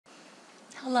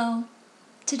Hello,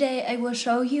 today I will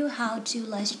show you how to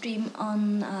live stream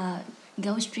on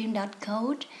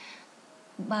Gostream.code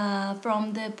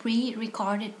from the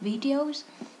pre-recorded videos.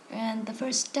 And the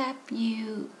first step,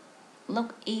 you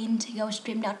log into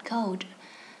Gostream.code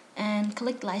and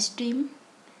click live stream.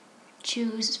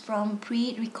 Choose from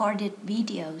pre-recorded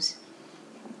videos.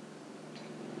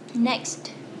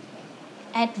 Next,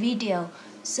 add video.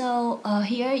 So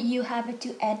here you have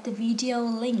to add the video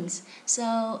links.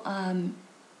 So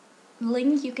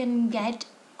link you can get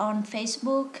on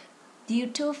Facebook,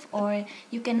 YouTube, or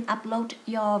you can upload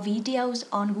your videos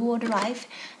on Google Drive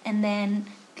and then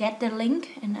get the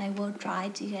link. And I will try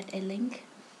to get a link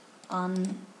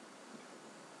on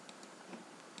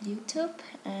YouTube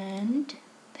and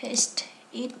paste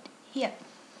it here.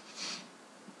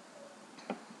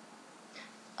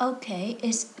 Okay,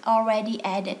 it's already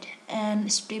added.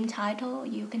 And stream title,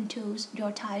 you can choose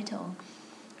your title.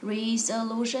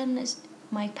 Resolution is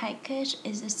my package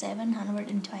is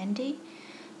 720.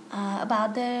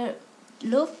 About the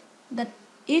loop, that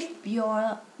if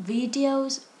your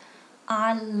videos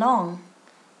are long,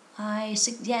 I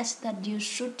suggest that you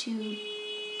should do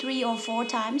 3 or 4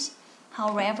 times.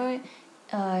 However,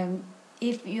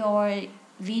 if your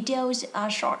videos are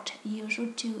short, you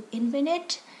should do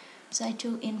infinite. So I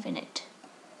do infinite.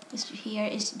 Here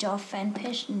is your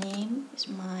fanpage name. Is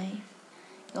my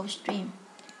Gostream.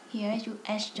 Here you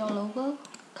add your logo.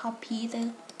 Copy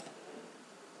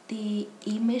the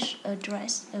image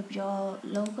address of your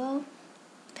logo.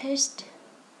 Paste.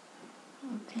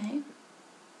 Okay.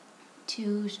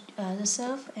 To the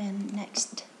serve and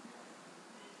next.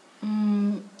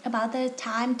 About the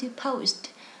time to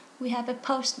post, we have a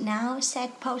post now.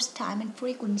 Set post time and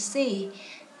frequency.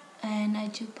 And I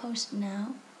do post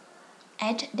now.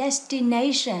 Add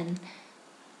destination.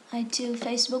 I do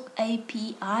Facebook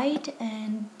API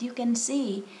and you can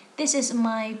see this is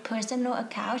my personal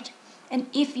account, and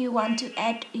if you want to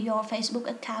add your Facebook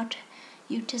account,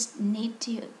 you just need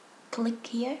to click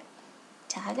here,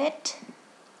 target.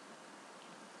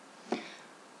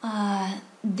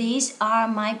 These are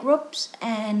my groups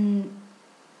and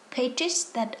pages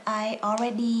that I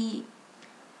already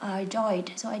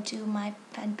joined. So I do my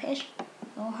fan page,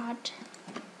 go hard,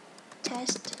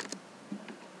 test,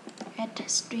 add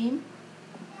stream.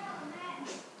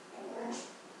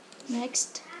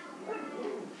 Next,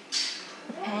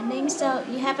 pending. So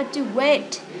you have to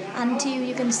wait until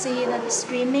you can see that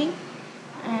streaming,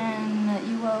 and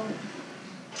you will.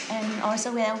 And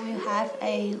also we will have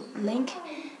a link,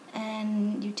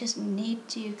 and you just need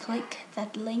to click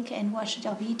that link and watch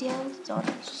your video. So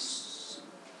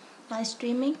live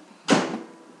streaming.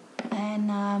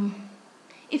 And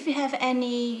if you have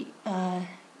any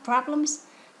problems,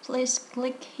 please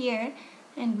click here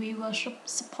and we will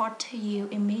support you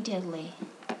immediately.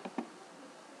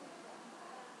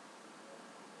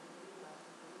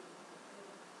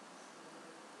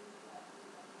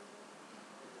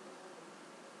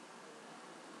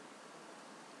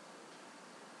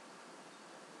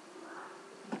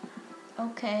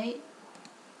 Okay,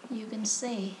 you can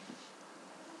see.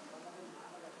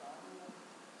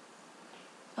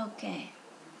 Okay,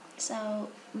 so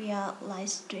we are live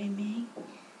streaming.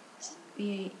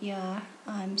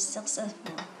 I'm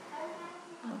successful.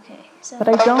 Okay, so but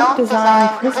I don't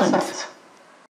design prisons.